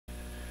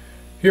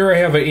Here I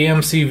have an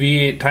AMC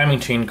V8 timing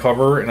chain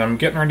cover, and I'm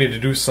getting ready to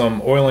do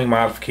some oiling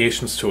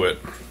modifications to it.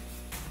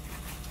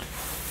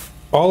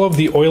 All of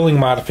the oiling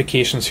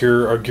modifications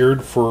here are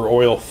geared for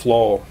oil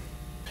flow.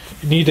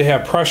 You need to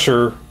have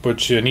pressure,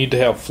 but you need to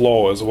have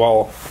flow as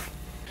well.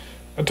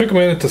 I took a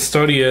minute to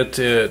study it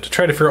to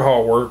try to figure out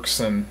how it works,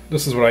 and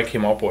this is what I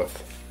came up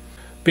with.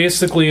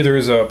 Basically,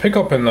 there's a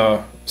pickup in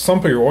the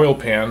sump of your oil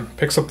pan,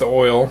 picks up the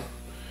oil,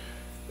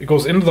 it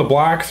goes into the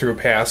block through a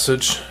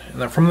passage,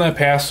 and then from that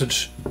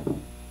passage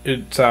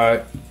it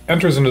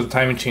enters into the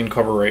timing chain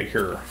cover right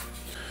here.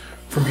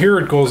 From here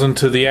it goes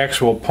into the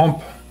actual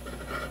pump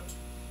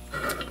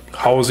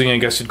housing, I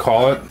guess you'd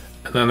call it,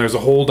 and then there's a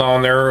hole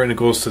down there and it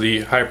goes to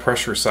the high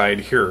pressure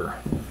side here.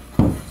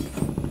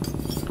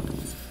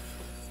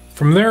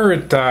 From there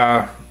it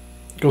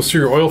goes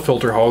through your oil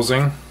filter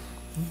housing,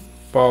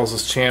 follows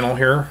this channel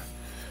here,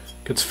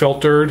 gets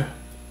filtered,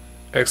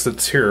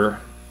 exits here.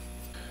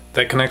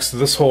 That connects to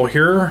this hole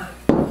here,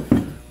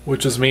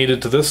 which is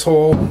mated to this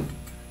hole,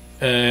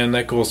 and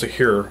that goes to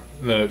here,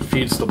 and then it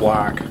feeds the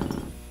block.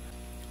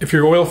 If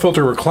your oil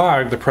filter were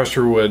clogged, the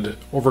pressure would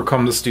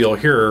overcome this deal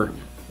here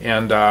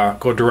and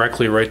go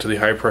directly right to the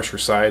high pressure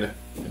side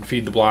and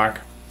feed the block.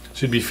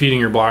 So you'd be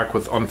feeding your block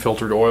with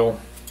unfiltered oil.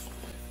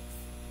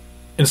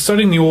 In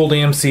studying the old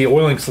AMC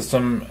oiling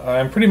system,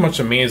 I'm pretty much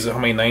amazed at how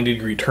many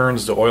 90-degree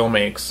turns the oil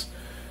makes.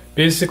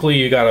 Basically,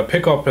 you got a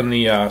pickup in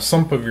the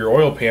sump of your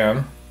oil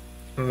pan,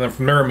 and then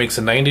from there it makes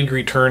a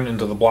 90-degree turn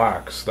into the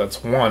block, so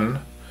that's 1.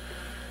 And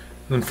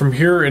then from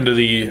here into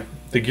the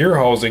gear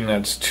housing,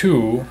 that's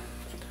 2.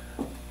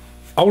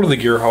 Out of the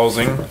gear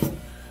housing,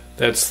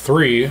 that's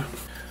 3. I'm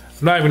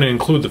not even going to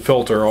include the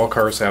filter, all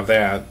cars have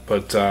that,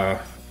 but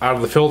out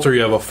of the filter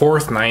you have a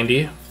 4th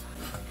 90.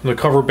 From the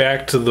cover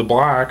back to the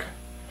block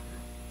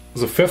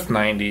is a 5th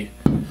 90.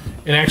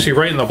 And actually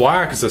right in the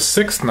block is a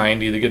 6th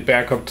 90 to get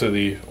back up to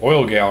the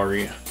oil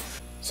gallery.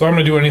 So I'm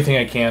going to do anything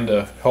I can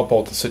to help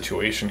out the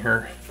situation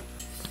here.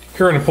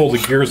 Here I'm going to pull the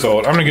gears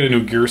out. I'm going to get a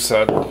new gear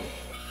set.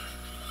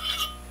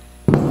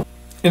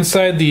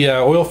 Inside the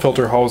oil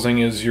filter housing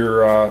is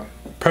your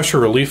pressure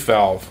relief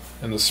valve,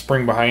 and the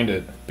spring behind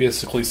it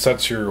basically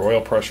sets your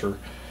oil pressure.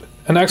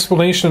 An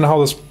explanation on how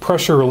this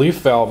pressure relief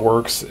valve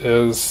works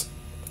is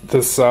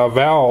this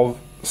valve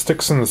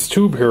sticks in this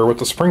tube here with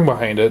the spring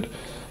behind it,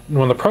 and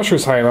when the pressure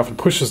is high enough it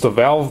pushes the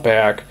valve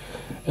back,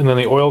 and then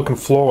the oil can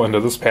flow into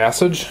this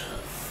passage.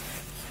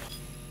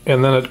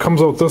 And then it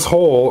comes out this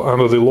hole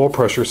onto the low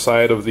pressure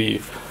side of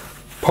the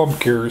pump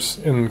gears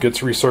and gets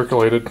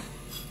recirculated.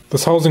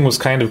 This housing was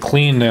kind of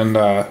clean, and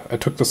I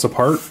took this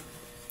apart.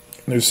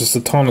 There's just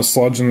a ton of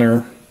sludge in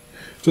there.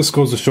 Just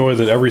goes to show you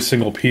that every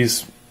single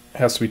piece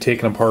has to be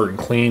taken apart and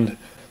cleaned.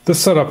 This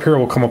setup here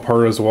will come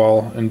apart as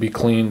well and be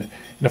cleaned.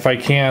 And if I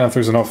can, if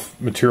there's enough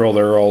material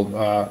there,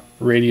 I'll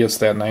radius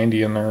that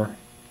 90 in there.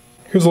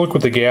 Here's a look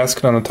with the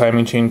gasket on the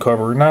timing chain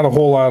cover. Not a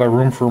whole lot of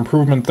room for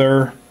improvement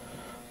there,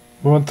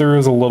 but there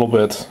is a little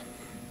bit.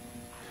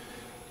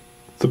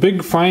 The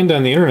big find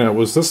on the internet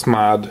was this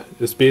mod.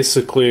 Is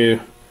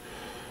basically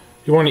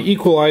you want to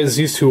equalize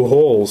these two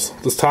holes.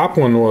 This top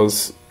one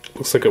looks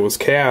like it was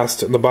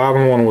cast, and the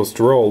bottom one was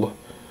drilled.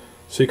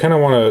 So you kind of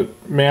want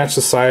to match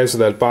the size of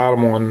that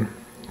bottom one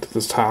to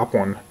this top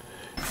one.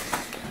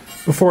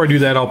 Before I do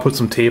that, I'll put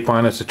some tape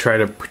on it to try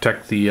to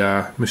protect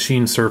the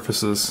machine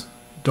surfaces.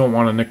 Don't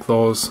want to nick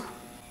those.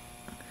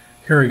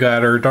 Here we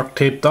got our duct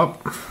taped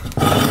up.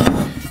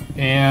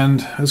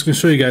 And I was going to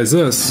show you guys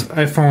this.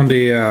 I found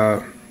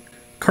a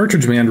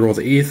cartridge mandrel with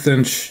an 1/8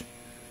 inch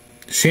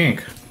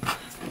shank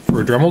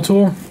for a Dremel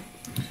tool.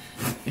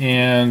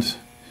 And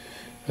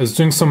I was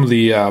doing some of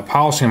the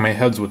polishing on my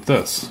heads with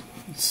this.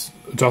 It's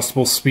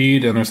adjustable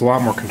speed and there's a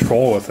lot more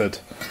control with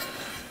it.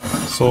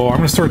 So I'm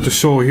going to start the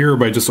show here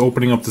by just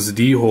opening up this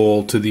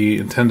D-hole to the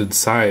intended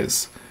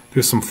size.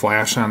 There's some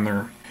flash on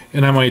there.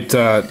 And I might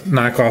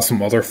knock off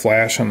some other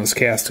flash on this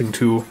casting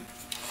too.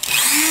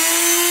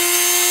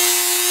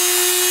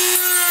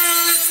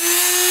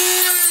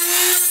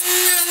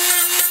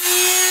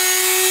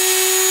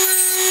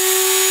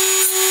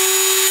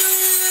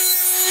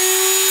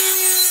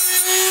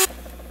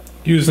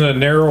 Using a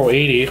narrow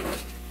 80.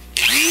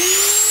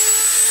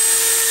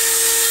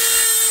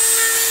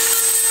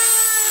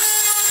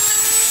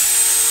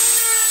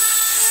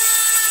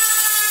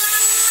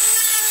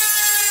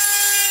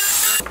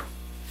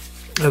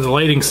 The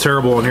lighting's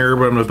terrible in here,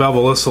 but I'm going to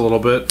bevel this a little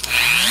bit.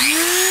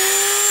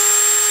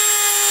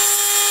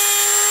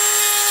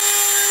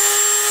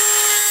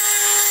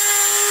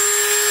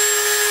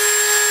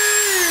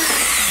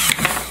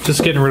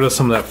 Just getting rid of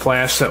some of that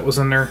flash that was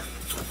in there.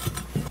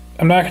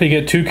 I'm not going to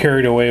get too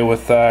carried away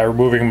with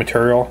removing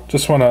material.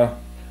 Just want to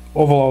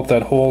oval out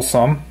that hole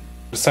some.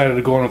 Decided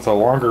to go in with a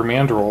longer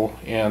mandrel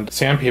and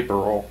sandpaper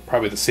roll.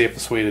 Probably the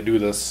safest way to do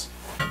this.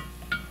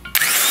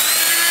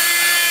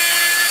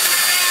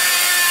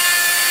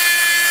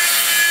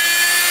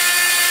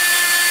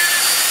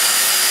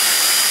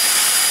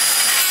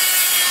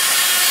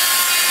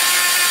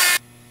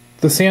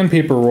 The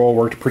sandpaper roll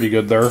worked pretty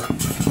good there.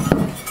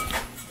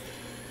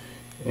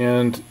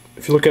 And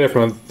If you look at it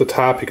from the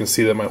top, you can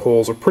see that my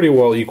holes are pretty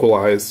well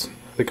equalized.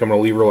 I think I'm going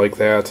to leave her like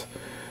that.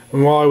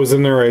 And while I was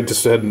in there, I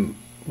just went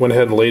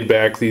ahead and laid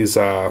back these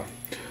other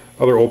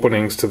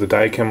openings to the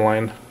die-chem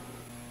line.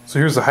 So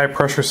here's the high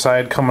pressure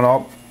side coming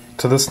up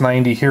to this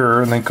 90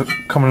 here, and then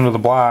coming into the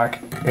block.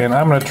 And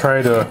I'm going to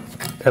try to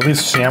at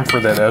least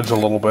chamfer that edge a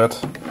little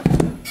bit,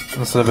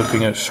 instead of it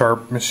being a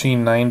sharp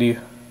machine 90.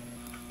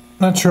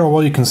 Not sure how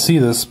well you can see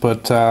this,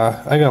 but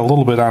I got a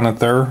little bit on it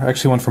there. I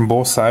actually went from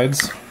both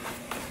sides.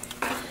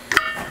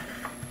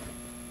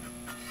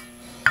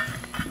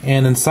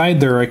 And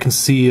inside there I can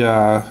see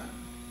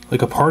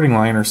like a parting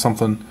line or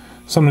something.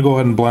 So I'm going to go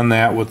ahead and blend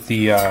that with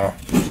the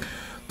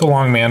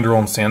long mandrel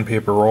and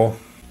sandpaper roll.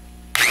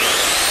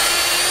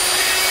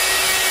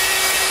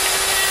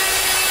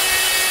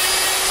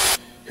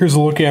 Here's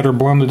a look at her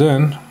blended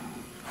in.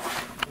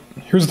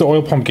 Here's the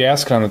oil pump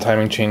gasket on the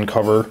timing chain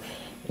cover,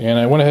 and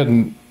I went ahead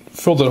and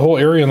filled that whole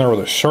area in there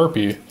with a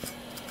Sharpie.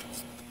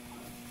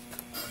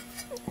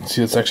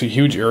 See, it's actually a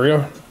huge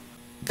area.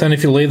 Then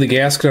if you lay the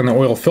gasket on the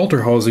oil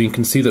filter housing, you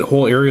can see that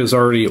whole area is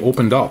already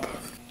opened up.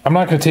 I'm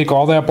not going to take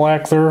all that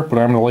black there, but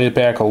I'm going to lay it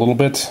back a little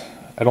bit.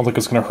 I don't think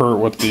it's going to hurt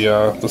with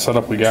the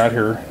setup we got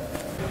here.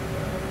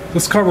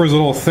 This cover is a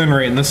little thin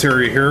right in this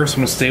area here, so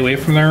I'm going to stay away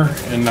from there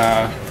and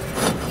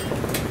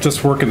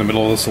just work in the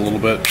middle of this a little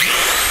bit.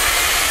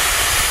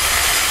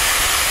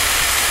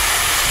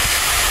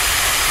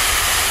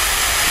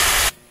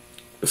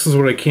 This is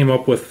what I came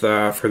up with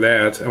for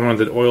that. I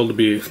wanted the oil to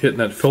be hitting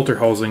that filter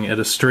housing at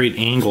a straight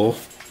angle.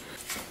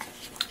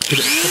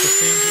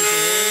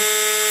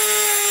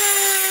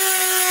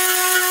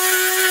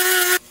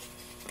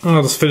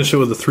 I'll just finish it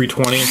with a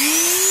 320.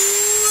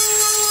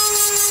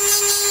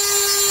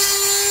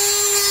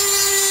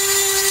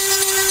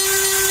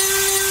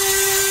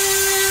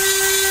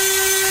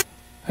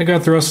 I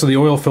got the rest of the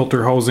oil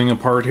filter housing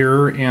apart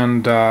here,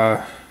 and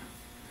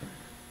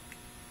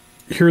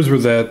here's where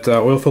that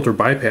oil filter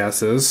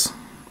bypass is.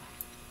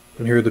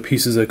 And here are the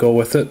pieces that go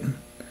with it. It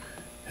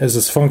has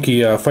this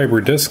funky fiber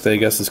disc that I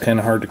guess is kind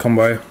of hard to come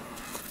by.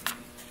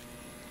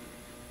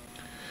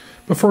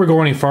 Before we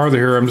go any farther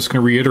here, I'm just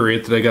going to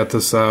reiterate that I got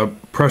this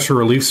pressure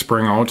relief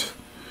spring out.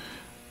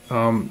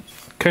 Kind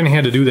of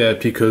had to do that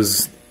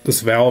because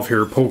this valve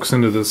here pokes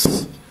into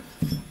this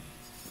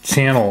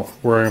channel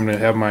where I'm going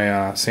to have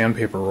my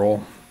sandpaper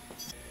roll.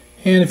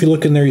 And if you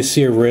look in there, you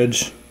see a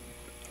ridge.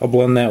 I'll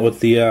blend that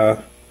with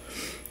the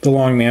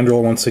long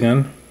mandrel once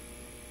again.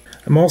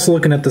 I'm also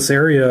looking at this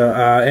area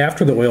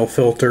after the oil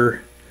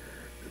filter.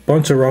 A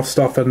bunch of rough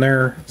stuff in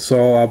there,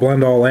 so I'll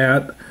blend all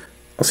that.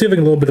 I'll see if I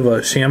can get a little bit of a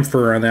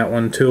chamfer on that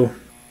one too.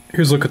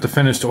 Here's a look at the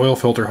finished oil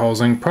filter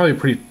housing. Probably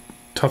pretty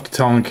tough to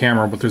tell on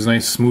camera, but there's a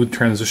nice smooth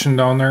transition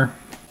down there.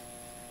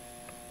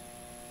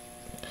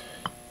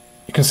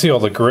 You can see all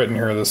the grit in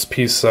here. This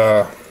piece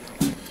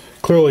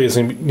clearly is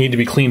going to need to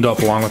be cleaned up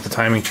along with the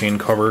timing chain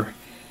cover.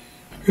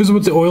 Here's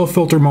what the oil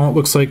filter mount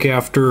looks like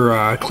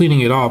after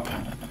cleaning it up.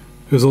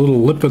 There's a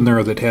little lip in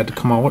there that had to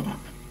come out.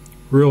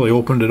 Really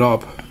opened it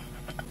up.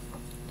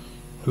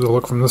 Here's a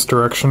look from this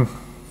direction.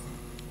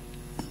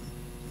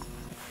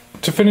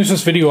 To finish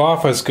this video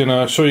off, I was going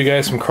to show you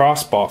guys some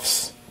cross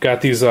buffs.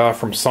 Got these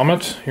from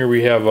Summit. Here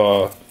we have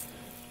a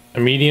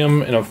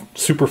medium and a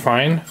super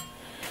fine.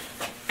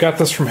 Got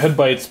this from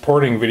Headbites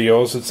porting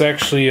videos. It's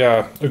actually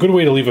a good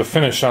way to leave a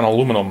finish on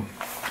aluminum.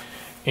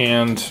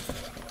 And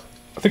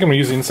I think I'm going to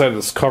use the inside of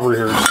this cover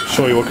here just to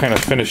show you what kind of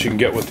finish you can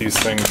get with these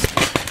things.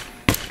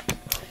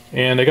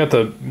 And I got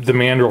the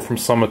mandrel from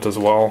Summit as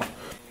well.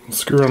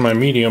 Screw on my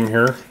medium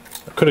here.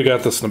 I could have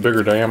got this in a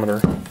bigger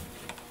diameter.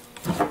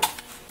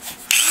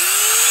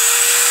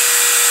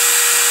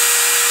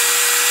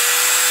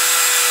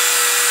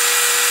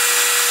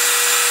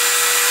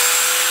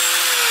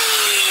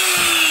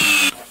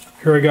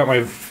 Here I got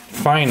my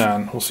fine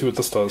on. We'll see what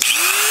this does.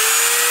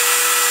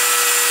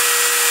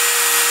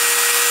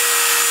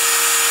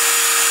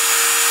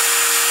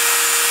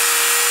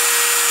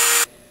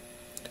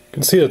 You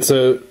can see it's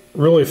a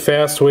really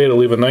fast way to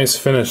leave a nice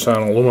finish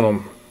on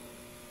aluminum.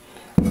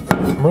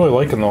 I'm really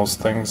liking those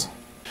things.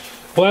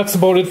 Well, that's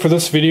about it for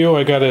this video.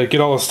 I gotta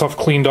get all the stuff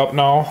cleaned up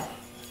now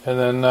and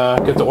then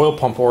get the oil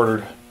pump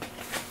ordered.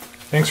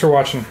 Thanks for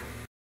watching.